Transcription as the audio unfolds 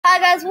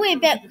guys, we're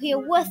back here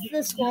with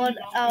the squad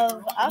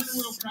of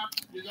us.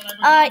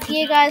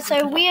 Yeah, guys,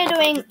 so we are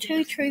doing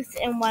 2 truths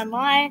and 1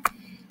 lie.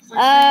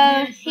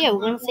 Yeah, we're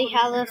going to see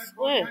how this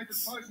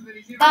works.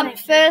 But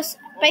first,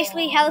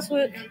 basically how this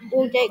works,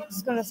 all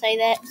Jake's going to say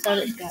that, so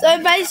let's go.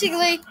 So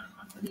basically,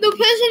 the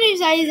person who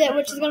says it,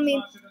 which is going to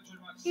be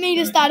me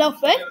to start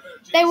off with,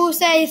 they will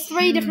say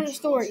 3 different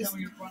stories. 2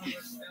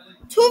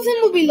 of them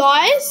will be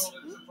lies,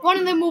 1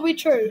 of them will be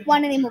true.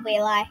 1 of them will be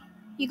a lie.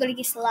 You got to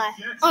guess the lie.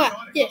 Okay,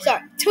 yeah,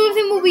 sorry. 2 of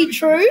them will be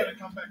true,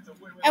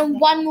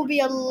 and 1 will be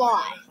a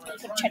lie.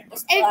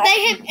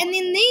 And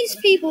then these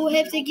people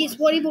have to guess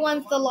whatever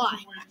one's the lie.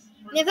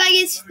 And if they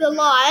guess the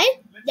lie,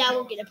 they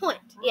will get a point.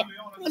 Yeah.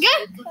 Okay?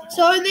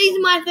 So these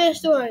are my first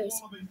stories.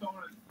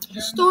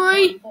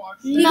 Story.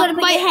 You got to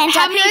put your hand up.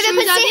 How many Put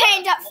truths are your there?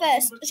 hand up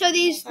first. So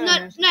there's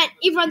no,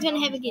 everyone's going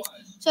to have a guess.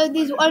 So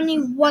there's only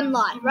 1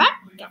 lie, right?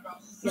 Yeah.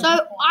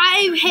 So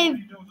I have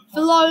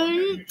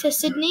flown to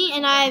Sydney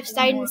and I have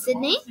stayed in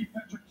Sydney.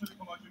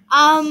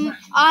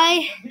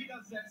 I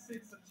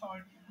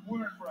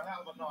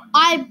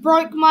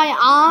broke my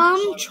arm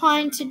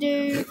trying to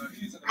do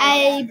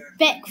a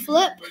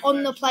backflip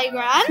on the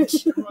playground.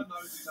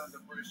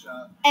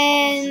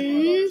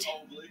 And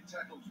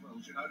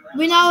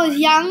when I was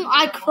young,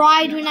 I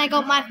cried when I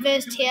got my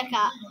first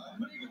haircut.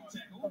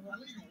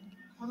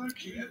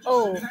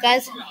 Oh,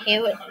 guys,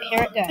 here it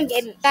goes.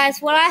 Okay, guys,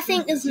 what I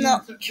think is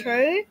not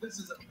true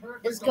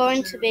is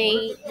going to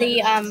be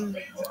the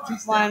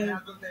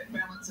one.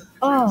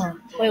 Oh,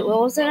 wait,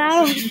 what was it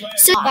now?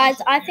 So, guys,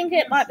 I think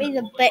it might be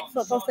the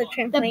backflip off the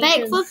trampoline.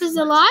 The backflip is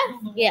a lie?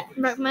 Yeah.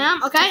 Broke my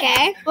arm.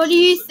 Okay. What do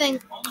you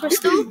think,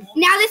 Cristel?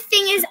 Now the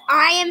thing is,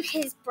 I am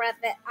his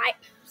brother.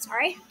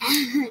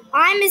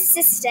 I'm his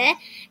sister,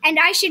 and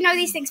I should know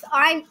these things, but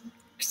I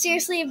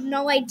seriously have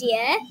no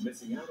idea.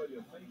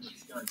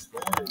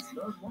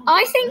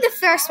 I think the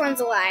first one's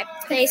a lie.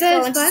 He's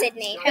flown to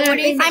Sydney.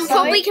 I'm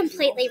probably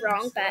completely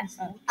wrong, but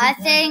I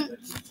think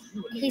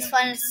he's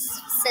flown to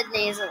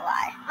Sydney is a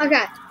lie.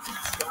 Okay.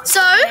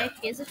 So,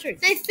 here's the truth.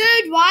 the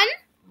third one,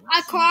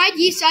 I cried.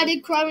 Yes, I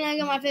did cry when I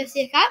got my first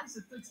haircut.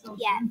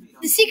 yeah.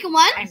 The second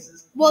one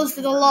was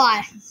the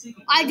lie.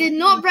 I did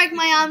not break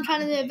my arm trying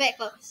to do a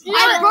backflip.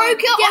 I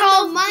broke it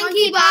on the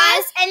monkey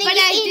bars, and but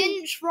I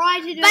didn't try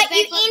to do a backflip. But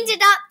you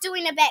ended up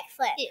doing a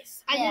backflip.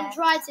 Yes, I didn't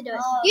try to do it.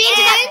 You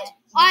ended up.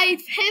 I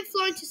have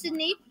flown to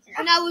Sydney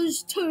when I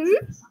was 2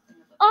 with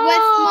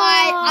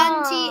my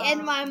auntie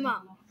and my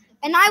mum.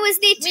 And I was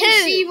there too.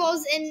 When she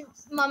was in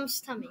mum's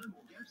tummy.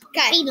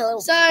 Okay,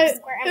 Beetle. so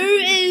who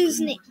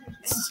is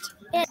next?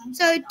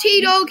 So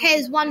T-Dog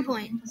has 1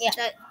 point. Yeah.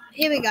 So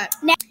here we go.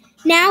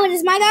 Now it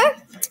is my go.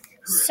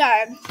 So,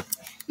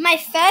 my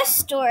first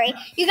story.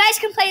 You guys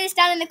can play this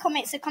down in the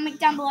comments. So comment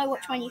down below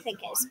which one you think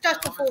is.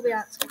 Just before we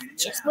answer.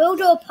 We'll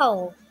do a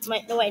poll.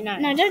 Wait, no.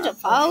 No, don't do a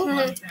poll.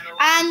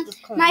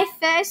 My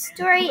first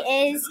story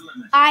is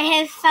I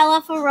have fell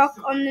off a rock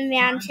on the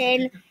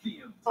mountain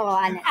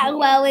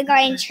while we're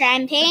going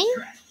tramping.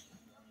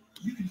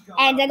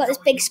 And I got this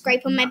big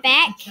scrape on my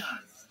back.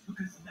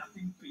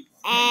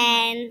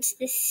 And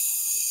the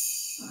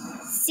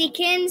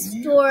second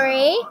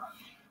story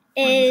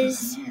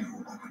is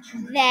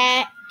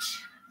that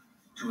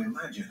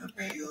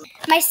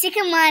my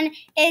second one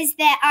is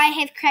that I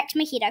have cracked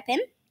my head open.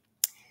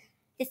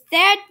 The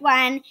third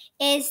one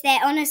is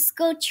that on a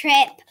school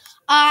trip,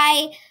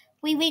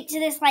 we went to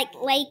this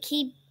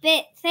lakey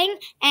bit thing,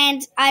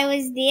 and I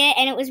was there,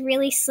 and it was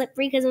really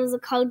slippery because it was a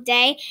cold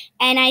day,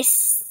 and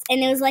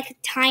there was a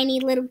tiny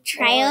little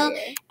trail,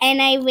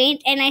 and I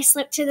went and I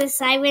slipped to the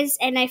sideways,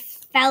 and I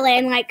fell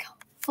in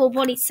full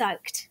body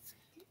soaked.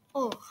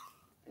 Oh.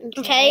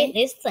 Okay,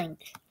 let's think.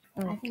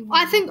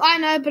 I think I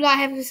know, but I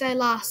have to say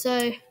last.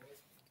 So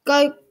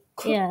go,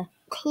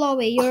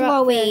 Chloe. You're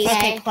up first.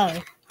 Okay,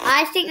 Chloe.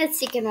 I think the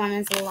second one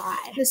is a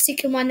lie. The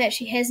second one that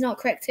she has not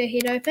cracked her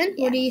head open.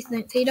 Yeah. What do you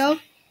think, T-Dog?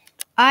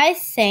 I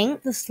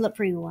think the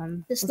slippery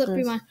one. The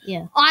slippery one.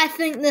 Yeah. I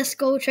think the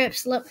school trip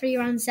slippery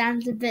one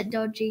sounds a bit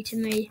dodgy to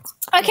me.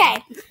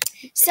 Okay.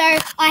 So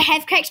I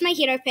have cracked my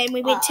head open.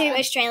 We went to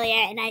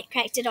Australia and I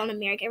cracked it on a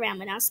merry-go-round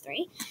when I was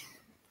 3.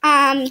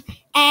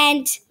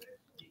 And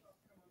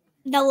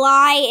the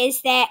lie is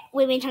that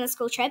we went on a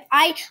school trip.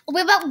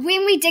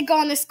 When we did go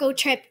on the school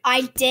trip,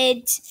 I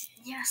did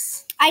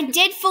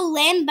fall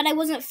in, but I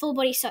wasn't full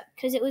body soaked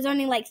because it was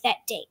only that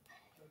deep.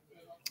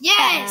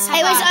 Yes,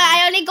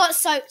 I only got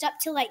soaked up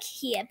to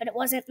here, but it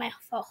wasn't my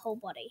whole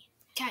body.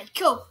 Okay,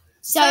 cool.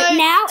 So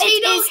now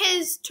T-Dog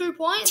has 2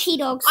 points.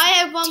 T-Dog's. I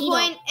have 1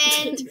 point,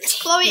 and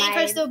Chloe and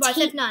Cristel both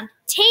have none.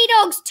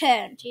 T-Dog's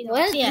turn.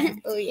 What? Yeah.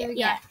 Oh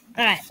yeah.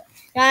 All right,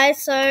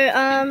 guys. So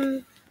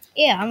I'm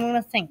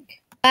gonna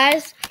think.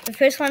 Guys, the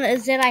first one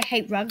is that I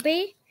hate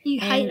rugby. You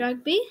hate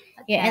rugby?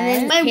 Yeah,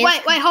 and then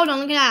wait, hold on.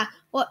 Look at that.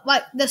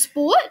 What, the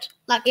sport?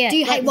 Do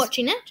you hate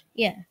watching it?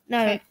 Yeah.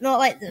 No,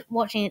 not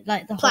watching it,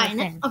 the playing whole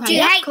thing. Okay. Do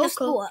you hate the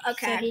sport?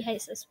 Okay. So he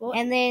hates the sport.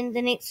 And then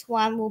the next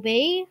one will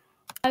be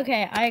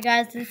Okay, alright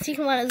guys, the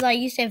second one is I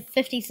used to have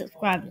 50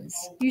 subscribers.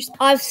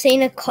 I've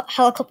seen a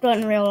helicopter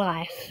in real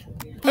life.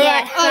 Yeah.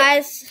 Alright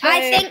guys, so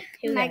I think,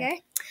 here we go. Margo,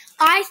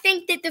 I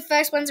think that the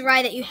first one's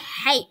right, that you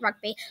hate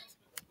rugby.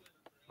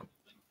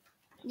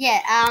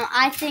 Yeah,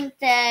 I think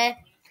the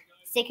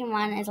second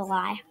one is a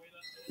lie.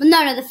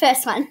 No, the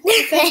first one.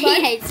 The first one?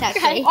 He hates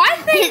rugby. I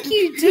think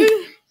you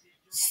do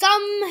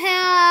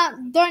somehow,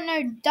 don't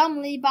know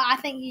dumbly, but I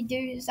think you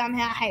do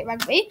somehow hate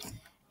rugby.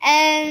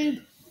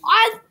 And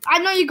I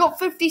know you got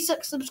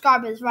 56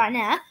 subscribers right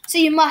now, so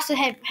you must have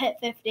hit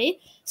 50.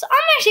 So I'm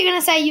actually going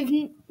to say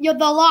the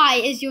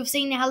lie is you've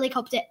seen a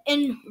helicopter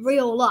in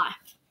real life.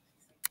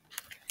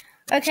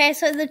 Okay,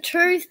 so the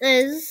truth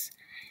is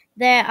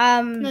that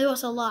No, it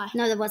was a lie.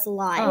 No, there was a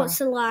lie. Oh. What's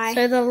the lie?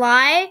 So the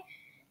lie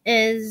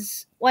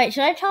is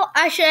should I tell?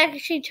 I should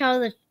actually tell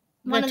the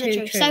One of the two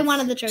truths. Say one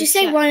of the truths. Just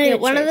say Yeah. one of the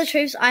one of the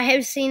truths. truths. I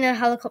have seen a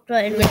helicopter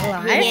in real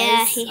life.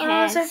 Yeah, he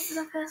has.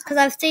 Because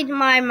I've seen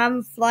my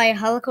mum fly a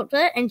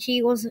helicopter and she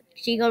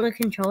got to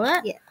control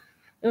it. Yeah.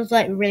 It was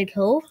like really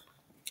cool.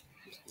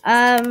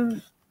 Yeah,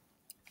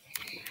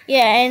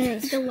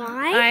 and The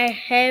lie? I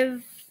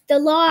have The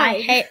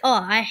lie.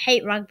 I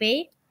hate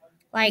rugby.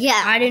 Like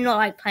Yeah. I do not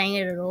like playing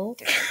it at all.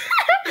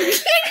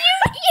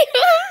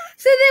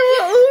 So they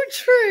were all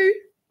true.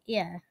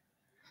 Yeah.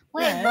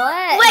 Wait, No.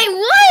 what? Wait,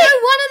 what? No,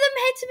 one of them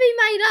had to be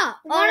made up.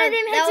 One of them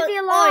that had to was- be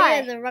a Oh lie.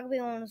 yeah, the rugby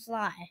one was a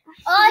lie.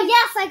 Oh,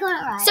 yes, I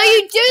got it right. So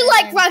you do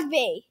like Yeah.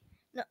 rugby?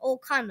 No, or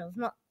kind of,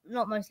 not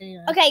mostly.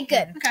 No. Okay,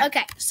 good. No.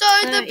 Okay. So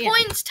the yeah.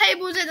 points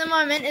tables at the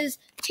moment is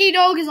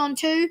T-Dog is on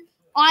 2,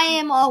 I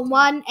am on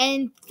 1,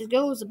 and the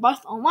girls are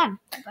both on 1.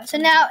 So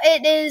now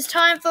it is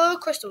time for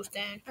Cristel's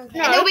turn. No, And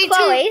there'll be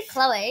Chloe.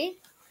 Chloe.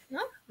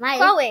 No? My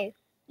Chloe.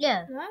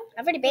 Yeah. No?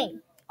 I've already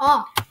been.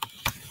 Oh,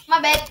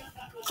 my bad.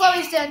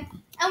 Chloe's turn.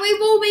 And we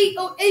will be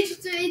each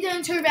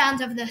doing 2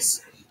 rounds of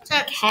this. So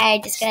Okay,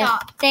 just gonna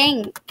Start.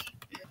 think.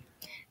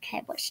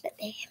 Okay, what should it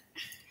be?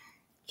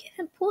 you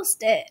haven't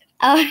paused it.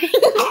 Oh, I'm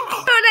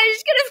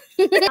just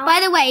gonna.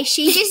 By the way,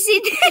 she just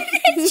said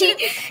that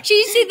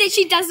she said that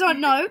she does not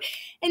know,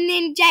 and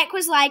then Jack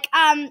was like,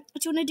 "Do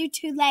you want to do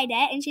 2 later?"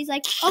 And she's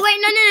like, "Oh wait,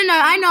 no,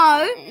 I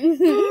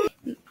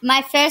know."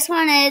 My first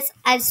one is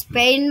I've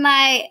sprained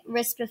my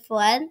wrist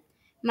before.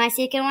 My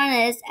second one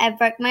is I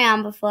broke my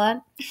arm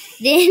before.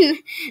 Then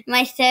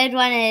my third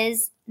one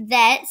is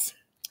that.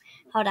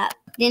 Hold up.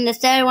 Then the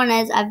third one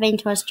is I've been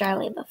to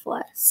Australia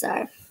before.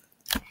 So,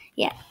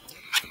 yeah.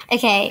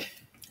 Okay.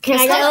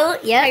 Cristel,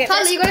 yeah.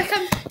 Carly, you gotta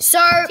come. So,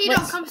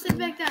 T-Dog, come sit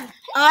back down.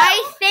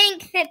 I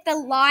think that the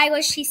lie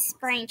was she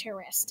sprained her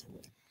wrist.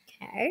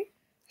 Okay.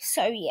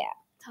 So, yeah.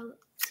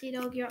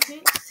 T-Dog, you're up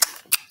next.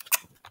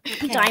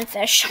 Dying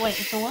fish. Wait,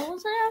 so what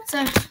was it? So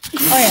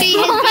yeah. she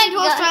Oh has my been to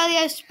God.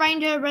 Australia,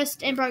 sprained her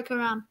wrist, and broke her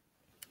arm.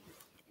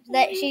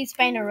 That she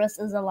sprained her wrist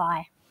is a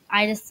lie.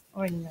 I just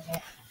already know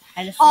that.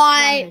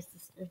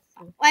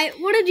 Wait,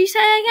 what did you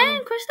say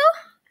again, Cristel?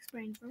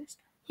 Sprained wrist.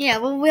 Yeah,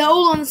 well, we're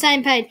all on the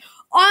same page.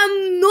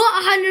 I'm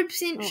not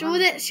 100% sure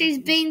that she's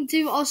been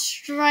to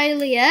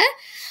Australia.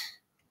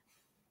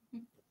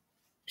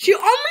 I'm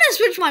going to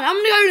switch one. I'm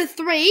going to go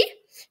to 3.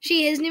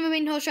 She has never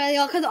been to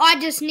Australia because I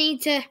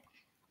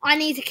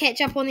need to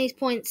catch up on these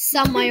points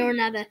some way or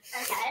another.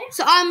 Okay.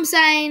 So I'm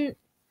saying,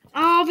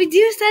 I'll be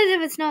devastated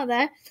if it's not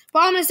there. But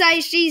I'm going to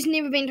say she's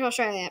never been to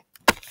Australia.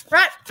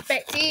 Right,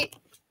 back to you,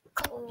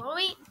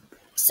 Chloe.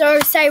 So,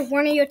 say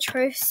one of your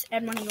truths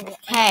and one of your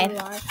Okay.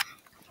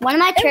 One of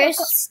my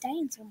truths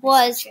stains on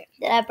was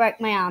that I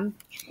broke my arm.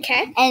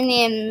 Okay. And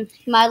then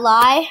my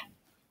lie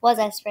was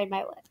I sprained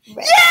my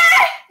wrist.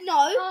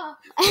 No.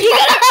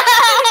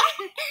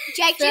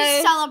 Jake So-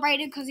 just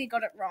celebrated because he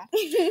got it wrong. So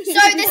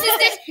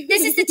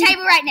this is the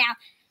table right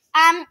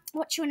now.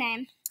 What's your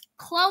name?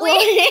 Chloe. 1.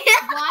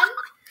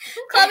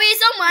 Chloe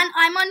is on 1.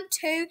 I'm on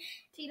 2.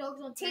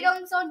 T-Dog's on 2.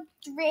 T-Dong's on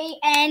 3,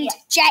 and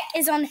Jack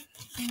is on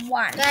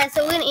 1. Guys,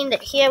 so we're gonna end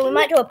it here. We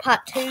might do a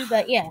part 2,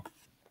 but yeah.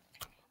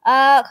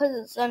 Because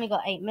it's only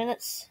got 8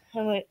 minutes,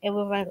 and we've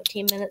only got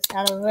 10 minutes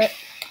out of it.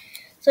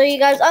 So you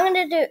guys, I'm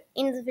gonna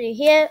end the video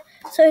here.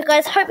 So you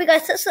guys, hope you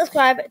guys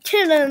subscribe,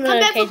 turn on the Come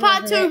back for notifications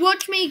part for 2. that.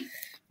 Watch me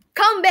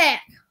come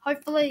back.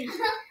 Hopefully.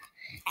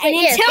 And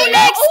yeah, until so-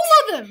 next,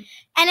 All of them.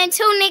 and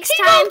until next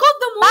T-Dog time, got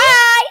them all.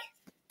 bye.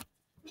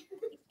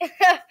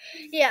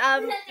 yeah, I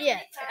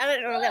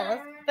don't know what that was.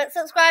 But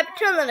subscribe,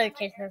 turn on the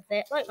notifications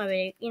there, like my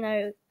video, you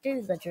know,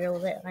 do the drill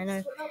that I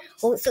know.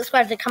 Well,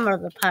 subscribe to come out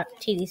of the part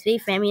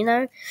TDSV fam, you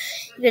know.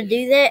 You gotta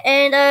do that,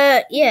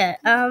 and yeah,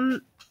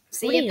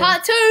 see See you you.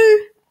 part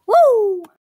 2. Woo.